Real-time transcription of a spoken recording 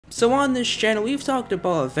So on this channel, we've talked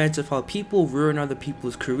about events of how people ruin other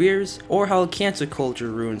people's careers, or how cancel culture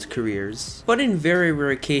ruins careers. But in very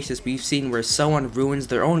rare cases, we've seen where someone ruins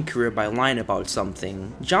their own career by lying about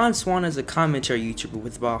something. Swan is a commentary YouTuber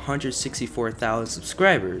with about 164,000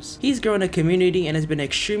 subscribers. He's grown a community and has been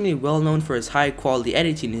extremely well known for his high quality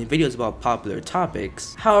editing and videos about popular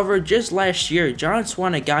topics. However, just last year,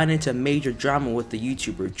 Swan had gotten into major drama with the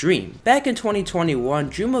YouTuber Dream. Back in 2021,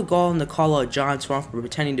 Dream would go on to call out Swan for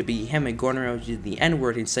pretending to be him and going around using the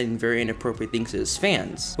N-word and saying very inappropriate things to his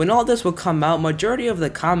fans. When all this would come out, majority of the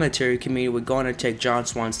commentary community would go on to take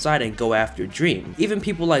Swan's side and go after Dream. Even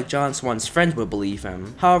people like Swan's friends would believe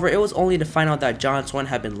him. However, it was only to find out that Swan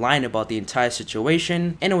had been lying about the entire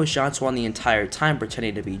situation, and it was Swan the entire time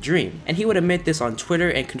pretending to be Dream. And he would admit this on Twitter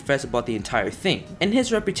and confess about the entire thing. And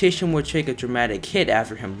his reputation would take a dramatic hit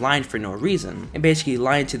after him lying for no reason, and basically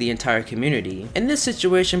lying to the entire community. And this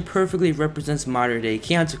situation perfectly represents modern day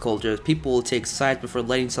cancel culture, as people will take sides before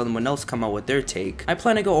letting someone else come out with their take. I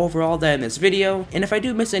plan to go over all that in this video, and if I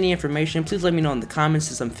do miss any information, please let me know in the comments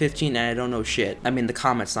since I'm 15 and I don't know shit. I mean, the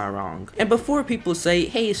comments not wrong. And before people say,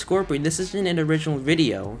 hey Scorpion, this isn't an original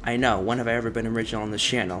video. I know, when have I ever been original on this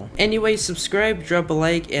channel? Anyway, subscribe, drop a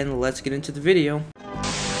like, and let's get into the video.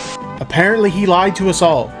 Apparently he lied to us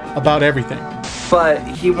all about everything. But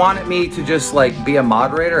he wanted me to just like be a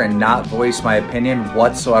moderator and not voice my opinion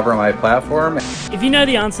whatsoever on my platform. If you know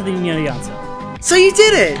the answer, then you know the answer. So you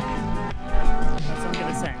did it! That's what I'm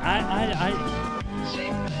gonna say.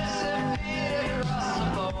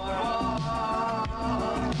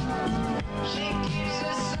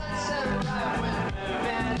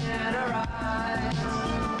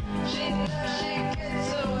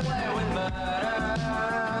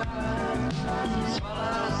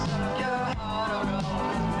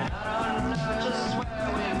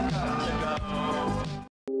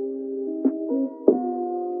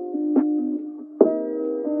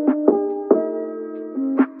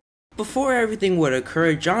 Before everything would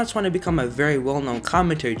occur, Swan had become a very well-known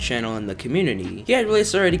commentary channel in the community. He had really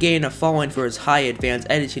started gaining a following for his high advanced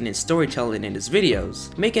editing and storytelling in his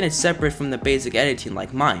videos, making it separate from the basic editing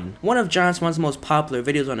like mine. One of Swan's most popular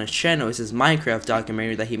videos on his channel is his Minecraft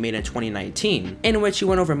documentary that he made in 2019, in which he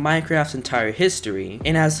went over Minecraft's entire history,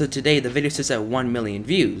 and as of today the video sits at 1 million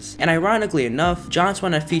views. And ironically enough,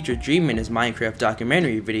 Swan had featured Dream in his Minecraft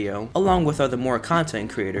documentary video, along with other more content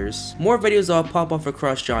creators. More videos that'll pop up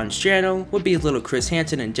across John's channel would be his little Chris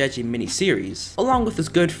Hansen and Jeji mini-series, along with his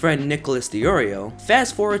good friend Nicholas Diorio.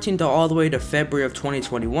 Fast forwarding to all the way to February of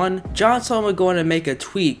 2021, Swan would go on and make a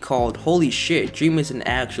tweet called "Holy shit, Dream is an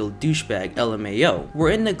actual douchebag, LMAO."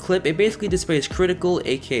 Where in the clip, it basically displays Critical,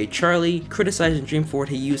 aka Charlie, criticizing Dream for what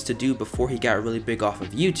he used to do before he got really big off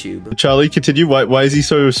of YouTube. Charlie, continue. Why is he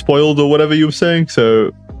so spoiled or whatever you were saying?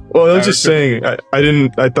 Well, I was just saying,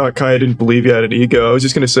 I thought Kaya didn't believe he had an ego. I was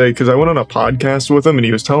just going to say, because I went on a podcast with him and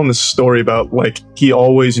he was telling this story about, like, he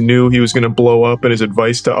always knew he was going to blow up and his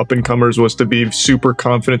advice to up-and-comers was to be super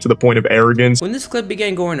confident to the point of arrogance. When this clip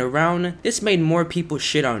began going around, this made more people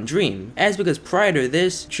shit on Dream, as because prior to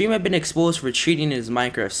this, Dream had been exposed for cheating in his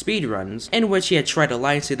Minecraft speedruns, in which he had tried to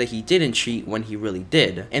lie and say that he didn't cheat when he really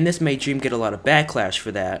did, and this made Dream get a lot of backlash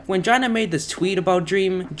for that. When John had made this tweet about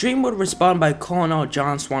Dream would respond by calling out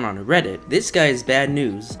Swan on Reddit. This guy is bad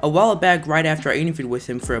news. A while back, right after I interviewed with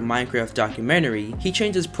him for a Minecraft documentary, he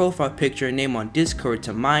changed his profile picture and name on Discord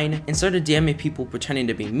to mine and started DMing people pretending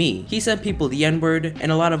to be me. He sent people the N-word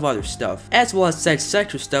and a lot of other stuff, as well as said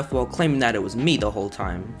sexual stuff while claiming that it was me the whole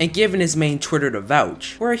time, and giving his main Twitter to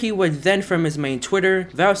vouch, where he would then from his main Twitter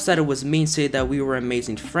vouch that it was me and say that we were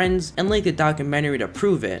amazing friends and link the documentary to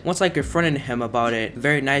prove it. Once I confronted him about it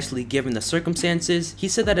very nicely given the circumstances, he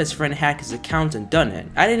said that his friend hacked his account and done it.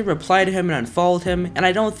 I didn't reply to him and unfollowed him, and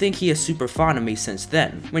I don't think he is super fond of me since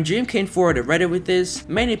then. When Dream came forward to Reddit with this,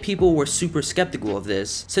 many people were super skeptical of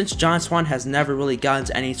this, since Swan has never really gotten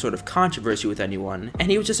into any sort of controversy with anyone, and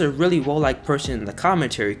he was just a really well-liked person in the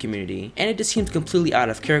commentary community, and it just seems completely out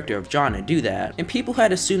of character of John to do that, and people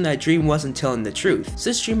had assumed that Dream wasn't telling the truth,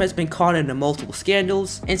 since Dream has been caught into multiple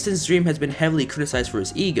scandals, and since Dream has been heavily criticized for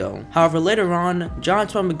his ego. However, later on,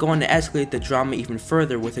 Swan would go on to escalate the drama even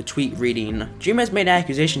further with a tweet reading, "Dream has made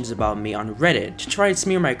accusations about me on Reddit to try and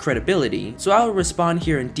smear my credibility, so I will respond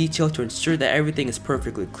here in detail to ensure that everything is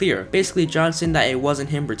perfectly clear." Basically, John saying that it wasn't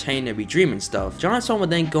him pretending to be Dream and stuff. Swan would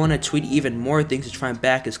then go on to tweet even more things to try and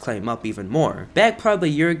back his claim up even more. Back probably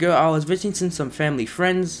a year ago, I was visiting some family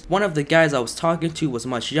friends. One of the guys I was talking to was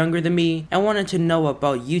much younger than me and wanted to know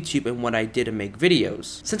about YouTube and what I did to make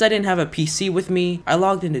videos. Since I didn't have a PC with me, I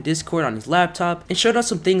logged into Discord on his laptop and showed us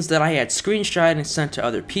some things that I had screenshotted and sent to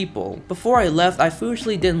other people. Before I left, I foolishly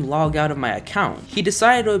actually didn't log out of my account. He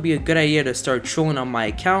decided it would be a good idea to start trolling on my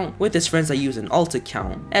account with his friends that use an alt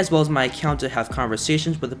account, as well as my account to have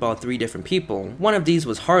conversations with about 3 different people. One of these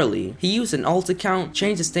was Harley. He used an alt account,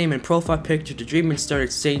 changed his name and profile picture to Dream and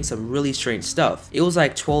started saying some really strange stuff. It was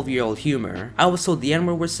like 12-year-old humor. I was told the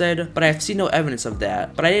N-word was said, but I have seen no evidence of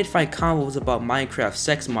that. But I did find convos about Minecraft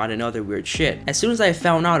sex mod and other weird shit. As soon as I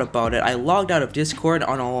found out about it, I logged out of Discord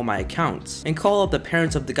on all of my accounts and called up the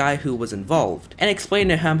parents of the guy who was involved and explained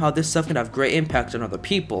to him how this stuff can have great impact on other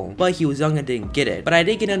people, but he was young and didn't get it. But I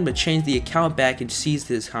did get him to change the account back and cease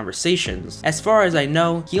his conversations. As far as I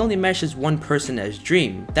know, he only messages one person as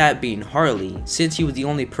Dream, that being Harley, since he was the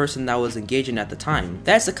only person that was engaging at the time.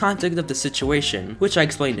 That's the context of the situation, which I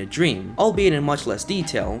explained to Dream, albeit in much less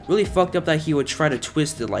detail. Really fucked up that he would try to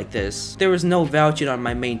twist it like this. There was no vouching on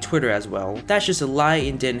my main Twitter as well. That's just a lie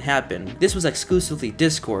and didn't happen. This was exclusively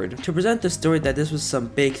Discord, to present the story that this was some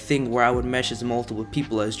big thing where I would message multiple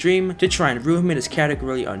people as Dream to try and ruin him is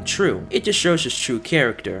categorically untrue. It just shows his true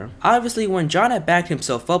character. Obviously, when John had backed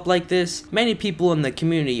himself up like this, many people in the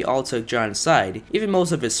community all took John's side. Even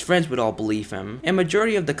most of his friends would all believe him, and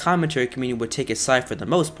majority of the commentary community would take his side for the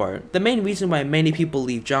most part. The main reason why many people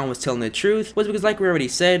believe John was telling the truth was because, like we already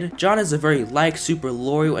said, John is a very super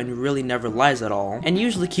loyal and really never lies at all, and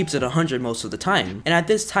usually keeps it 100 most of the time. And at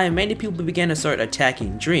this time, many people began to start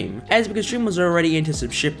attacking Dream, as because Dream was already into some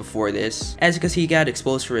shit before this, as because he got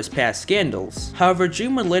exposed for his past scandals. However,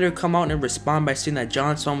 Dream would later come out and respond by saying that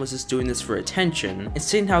John Swan was just doing this for attention, and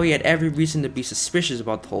saying how he had every reason to be suspicious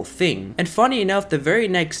about the whole thing. And funny enough, the very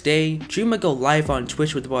next day, Dream would go live on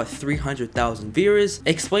Twitch with about 300,000 viewers,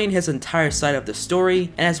 explaining his entire side of the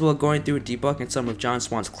story, and as well going through and debunking some of John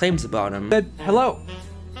Swan's claims about him. Said hello.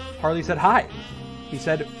 Harley said hi. He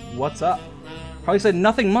said, what's up? Harley said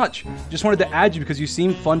nothing much. Just wanted to add you because you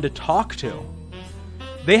seem fun to talk to.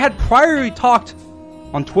 They had priorly talked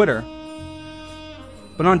on Twitter,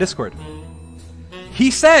 but not on Discord.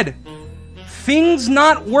 He said, things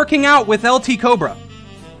not working out with LT Cobra.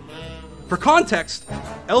 For context,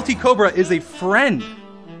 LT Cobra is a friend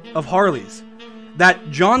of Harley's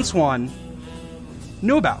that John Swan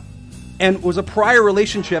knew about, and was a prior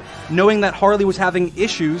relationship knowing that Harley was having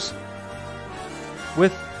issues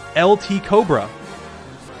with LT Cobra.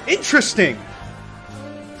 Interesting.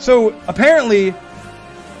 So apparently,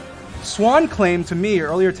 Swan claimed to me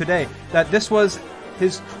earlier today that this was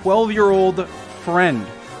his 12-year-old friend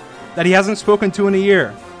that he hasn't spoken to in a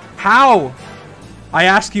year. How? I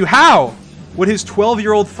ask you, how would his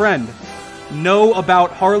 12-year-old friend know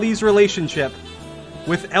about Harley's relationship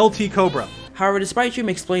with LT Cobra? However, despite Dream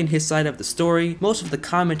explaining his side of the story, most of the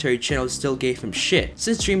commentary channels still gave him shit,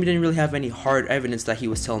 since Dream didn't really have any hard evidence that he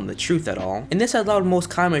was telling the truth at all. And this allowed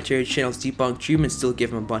most commentary channels debunk Dream and still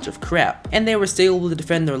give him a bunch of crap. And they were still able to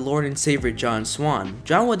defend their lord and savior John Swan.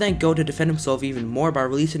 John would then go to defend himself even more by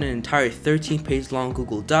releasing an entire 13-page long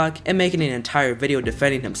Google Doc and making an entire video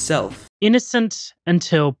defending himself. Innocent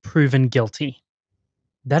until proven guilty.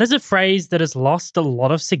 That is a phrase that has lost a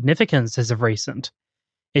lot of significance as of recent.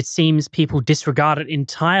 It seems people disregard it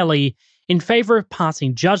entirely in favor of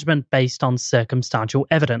passing judgment based on circumstantial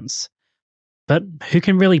evidence. But who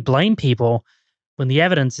can really blame people when the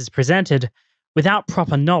evidence is presented without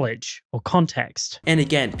proper knowledge or context? And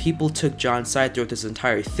again, people took John's side throughout this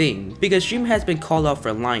entire thing, because Dream has been called out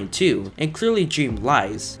for lying too, and clearly Dream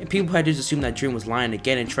lies, and people had just assumed that Dream was lying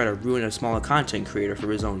again and try to ruin a smaller content creator for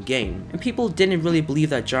his own gain. And people didn't really believe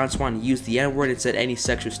that John Swan used the N-word and said any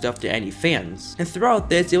sexual stuff to any fans. And throughout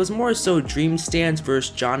this, it was more so Dream stans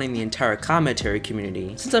versus John and the entire commentary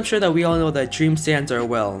community, since I'm sure that we all know that Dream stans are,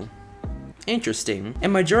 well, interesting.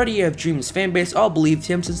 And majority of Dream's fanbase all believed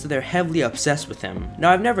him since they're heavily obsessed with him. Now,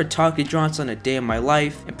 I've never talked to John Swan a day in my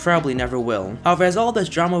life, and probably never will. However, as all this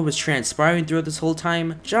drama was transpiring throughout this whole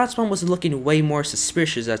time, John Swan was looking way more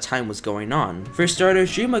suspicious as time was going on. For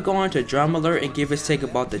starters, Dream would go on to Drama Alert and give his take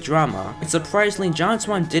about the drama, and surprisingly, John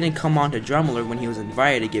Swan didn't come on to Drama Alert when he was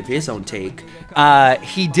invited to give his own take.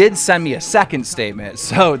 He did send me a second statement.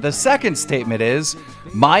 So the second statement is,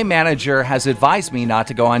 my manager has advised me not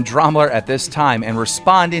to go on Drama Alert at this time and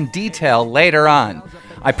respond in detail later on.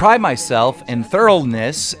 I pride myself in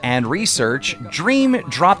thoroughness and research. Dream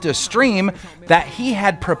dropped a stream that he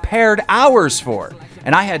had prepared hours for,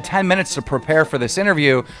 and I had 10 minutes to prepare for this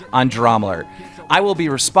interview on Drama Alert. I will be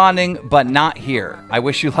responding, but not here. I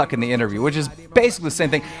wish you luck in the interview, which is basically the same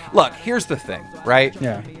thing. Look, here's the thing, right?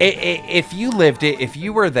 Yeah. If you lived it, if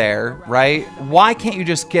you were there, right, why can't you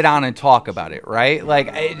just get on and talk about it, right? Like,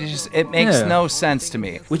 it makes no sense to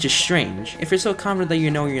me. Which is strange. If you're so confident that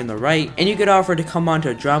you know you're in the right, and you get offered to come on to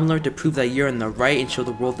a drama alert to prove that you're in the right and show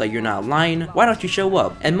the world that you're not lying, why don't you show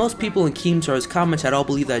up? And most people in Keemstar's comments had all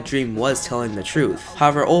believed that Dream was telling the truth.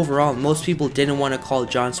 However, overall, most people didn't want to call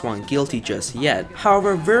John Swan guilty just yet.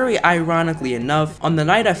 However, very ironically enough, on the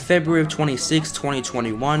night of February of 26,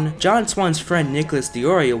 2021, John Swan's friend Nicholas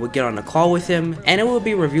Diorio would get on a call with him, and it would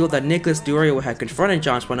be revealed that Nicholas Diorio had confronted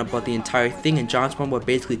John Swan about the entire thing, and John Swan would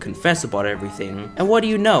basically confess about everything. And what do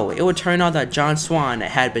you know? It would turn out that John Swan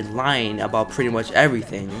had been lying about pretty much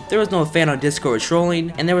everything. There was no fan on Discord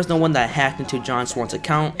trolling, and there was no one that hacked into John Swan's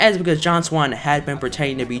account, as because John Swan had been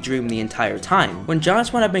pretending to be Dream the entire time. When John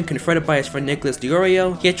Swan had been confronted by his friend Nicholas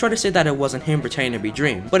Diorio, he had tried to say that it wasn't him pretending to be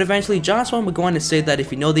Dream, but eventually John Swan would go on to say that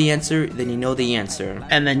if you know the answer, then you know the answer.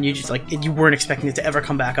 And then you just you weren't expecting it to ever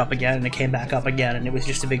come back up again, and it came back up again, and it was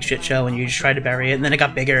just a big shit show, and you just tried to bury it, and then it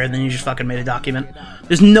got bigger, and then you just fucking made a document.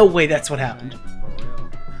 There's no way that's what happened.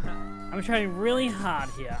 I'm trying really hard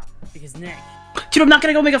here because Nick. Dude, I'm not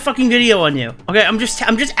gonna go make a fucking video on you. Okay, I'm just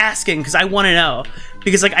asking because I want to know,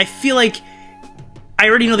 because like I feel like I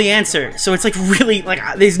already know the answer, so it's like really like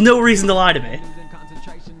there's no reason to lie to me.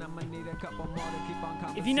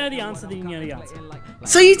 If you know the answer, then you know the answer.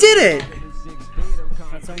 So you did it.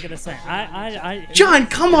 That's what I'm gonna say. John,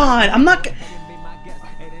 come on. I'm not.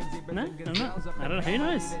 No, I'm not. I don't know. Who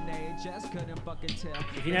knows?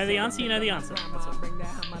 If you know the answer, you know the answer. That's all.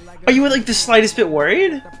 Are you like the slightest bit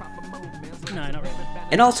worried? No, not really.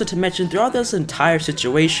 And also to mention, throughout this entire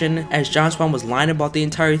situation, as John Swan was lying about the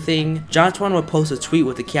entire thing, John Swan would post a tweet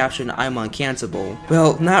with the caption, "I'm uncancelable."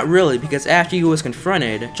 Well, not really, because after he was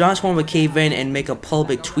confronted, John Swan would cave in and make a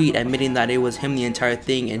public tweet admitting that it was him the entire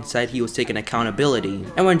thing and said he was taking accountability.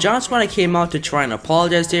 And when John Swan came out to try and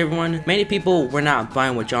apologize to everyone, many people were not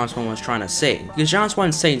buying what John Swan was trying to say, because John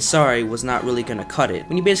Swan saying sorry was not really gonna cut it,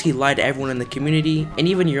 when you basically lied to everyone in the community, and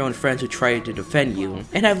even your own friends who tried to defend you,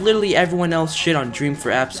 and have literally everyone else shit on Dream for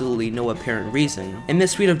absolutely no apparent reason. And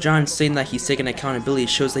this tweet of John saying that he's taking accountability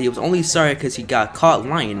shows that he was only sorry because he got caught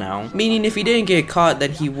lying now, meaning if he didn't get caught,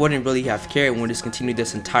 then he wouldn't really have cared and would just continue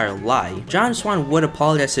this entire lie. John Swan would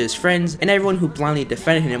apologize to his friends and everyone who blindly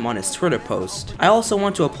defended him on his Twitter post. I also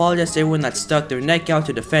want to apologize to everyone that stuck their neck out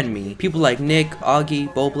to defend me, people like Nick,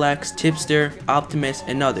 Augie, Boblax, Tipster, Optimus,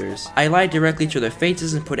 and others. I lied directly to their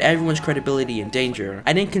faces and put everyone's credibility in danger.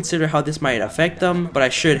 I didn't consider how this might affect them, but I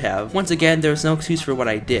should have. Once again, there was no excuse for what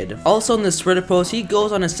I did. Also in this Twitter post, he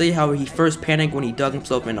goes on to say how he first panicked when he dug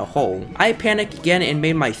himself in a hole. I panicked again and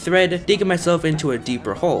made my thread, digging myself into a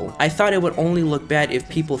deeper hole. I thought it would only look bad if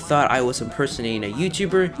people thought I was impersonating a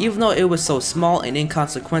YouTuber, even though it was so small and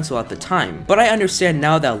inconsequential at the time. But I understand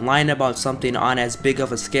now that lying about something on as big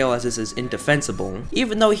of a scale as this is indefensible,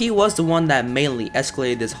 even though he was the one that mainly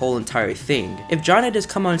escalated this whole entire thing. If John had just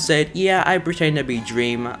come on and said, "Yeah, I pretend to be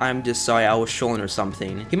Dream, I'm just sorry I was trolling or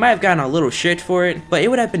something," he might have gotten a little shit for it, but it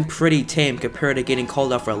would have been pretty tame compared to getting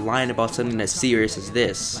called out for lying about something as serious as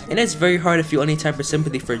this. And it's very hard to feel any type of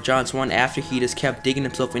sympathy for John Swan after he just kept digging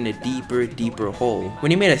himself in a deeper hole.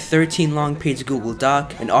 When he made a 13 long page Google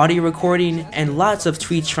Doc, an audio recording, and lots of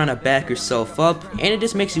tweets trying to back yourself up, and it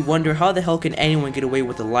just makes you wonder how the hell can anyone get away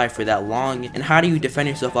with a lie for that long, and how do you defend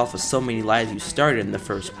yourself off of so many lies you started in the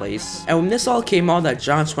first place? And when this all came out that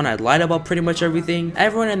John Swan had lied about pretty much everything,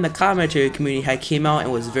 everyone in the commentary community had came out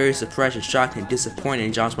and was very surprised and shocked and disappointed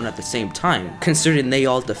in John Swan at the same time, considering they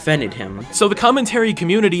all defended him. So the commentary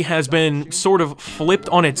community has been sort of flipped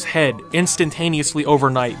on its head instantaneously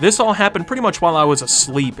overnight. This all happened pretty much while I was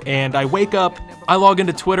asleep, and I wake up, I log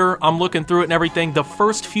into Twitter, I'm looking through it and everything. The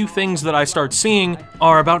first few things that I start seeing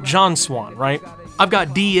are about John Swan, right? I've got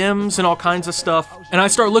DMs and all kinds of stuff, and I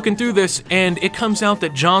start looking through this, and it comes out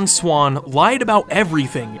that John Swan lied about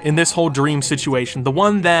everything in this whole Dream situation, the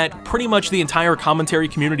one that pretty much the entire commentary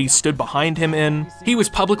community stood behind him in. He was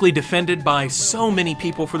publicly defended by so many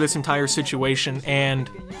people for this entire situation, and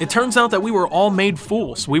it turns out that we were all made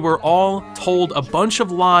fools. We were all told a bunch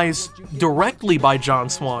of lies directly by John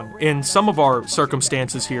Swan in some of our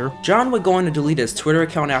circumstances here. John would go on to delete his Twitter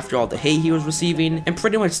account after all the hate he was receiving, and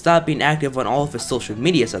pretty much stop being active on all of his social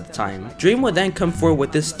medias at the time. Dream would then come forward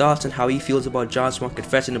with his thoughts on how he feels about John Swan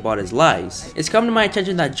confessing about his lies. It's come to my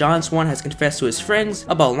attention that John Swan has confessed to his friends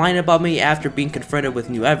about lying about me after being confronted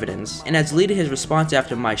with new evidence, and has deleted his response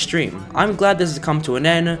after my stream. I'm glad this has come to an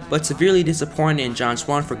end, but severely disappointed in John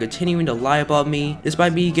Swan for continuing to lie about me,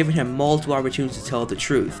 despite me giving him multiple opportunities to tell the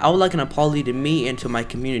truth. I would like an apology to me and to my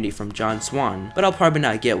community from John Swan, but I'll probably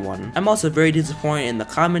not get one. I'm also very disappointed in the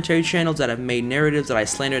commentary channels that have made narratives that I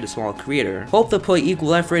slandered a small creator. Hope they'll put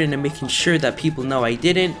equal effort into making sure that people know I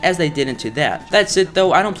didn't, as they did into that. That's it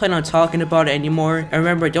though, I don't plan on talking about it anymore, and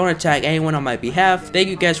remember, don't attack anyone on my behalf. Thank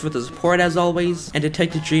you guys for the support as always, and to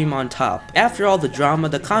take the dream on top. After all the drama,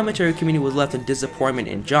 the commentary community was left in disappointment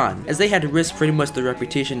in John, as they had to risk pretty much their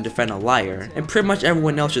reputation to defend a liar, and pretty much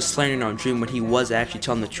everyone else just slandering on Dream when he was actually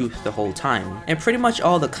telling the truth the whole time. And pretty much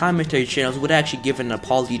all the commentary channels would actually give an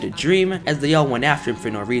apology to Dream, as they all went after him for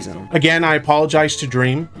no reason. Again, I apologize to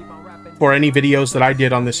Dream for any videos that I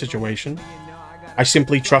did on this situation. I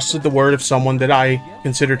simply trusted the word of someone that I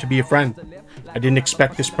consider to be a friend. I didn't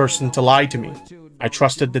expect this person to lie to me. I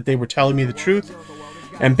trusted that they were telling me the truth,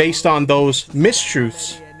 and based on those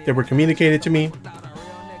mistruths that were communicated to me,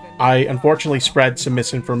 I unfortunately spread some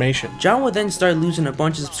misinformation. John would then start losing a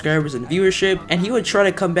bunch of subscribers and viewership, and he would try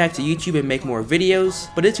to come back to YouTube and make more videos,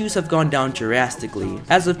 but his views have gone down drastically.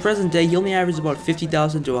 As of present day, he only averages about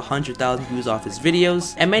 50,000 to 100,000 views off his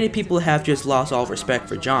videos, and many people have just lost all respect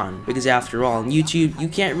for John, because after all, on YouTube, you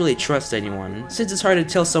can't really trust anyone, since it's hard to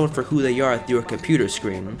tell someone for who they are through a computer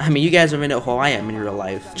screen. I mean, you guys already know how I am in real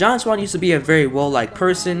life. John Swan used to be a very well-liked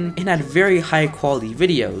person, and had very high-quality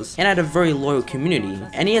videos, and had a very loyal community,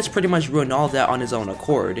 and he has pretty much ruined all that on his own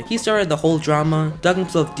accord. He started the whole drama, dug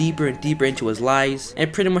himself deeper and deeper into his lies,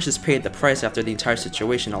 and pretty much just paid the price after the entire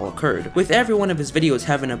situation all occurred, with every one of his videos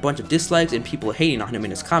having a bunch of dislikes and people hating on him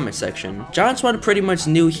in his comment section. John Swan pretty much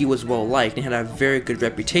knew he was well liked and had a very good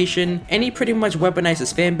reputation, and he pretty much weaponized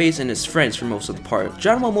his fan base and his friends for most of the part.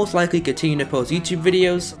 John will most likely continue to post YouTube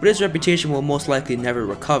videos, but his reputation will most likely never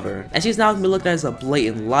recover, as he's now going to be looked at as a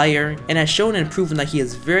blatant liar, and has shown and proven that he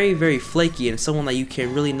is very flaky and someone that you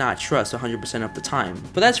can really not trust 100% of the time.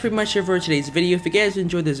 But that's pretty much it for today's video. If you guys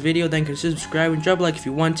enjoyed this video, then consider subscribing and drop a like if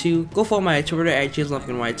you want to. Go follow my Twitter at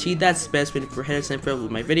JamesLumpkinYT. That's the best way for heads and with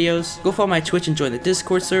my videos. Go follow my Twitch and join the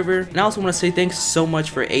Discord server. And I also want to say thanks so much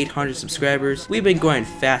for 800 subscribers. We've been going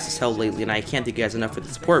fast as hell lately, and I can't thank you guys enough for the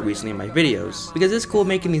support recently in my videos, because it's cool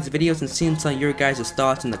making these videos and seeing some of your guys'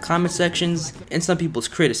 thoughts in the comment sections and some people's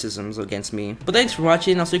criticisms against me. But thanks for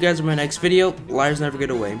watching. I'll see you guys in my next video. Liars never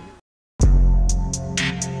get away.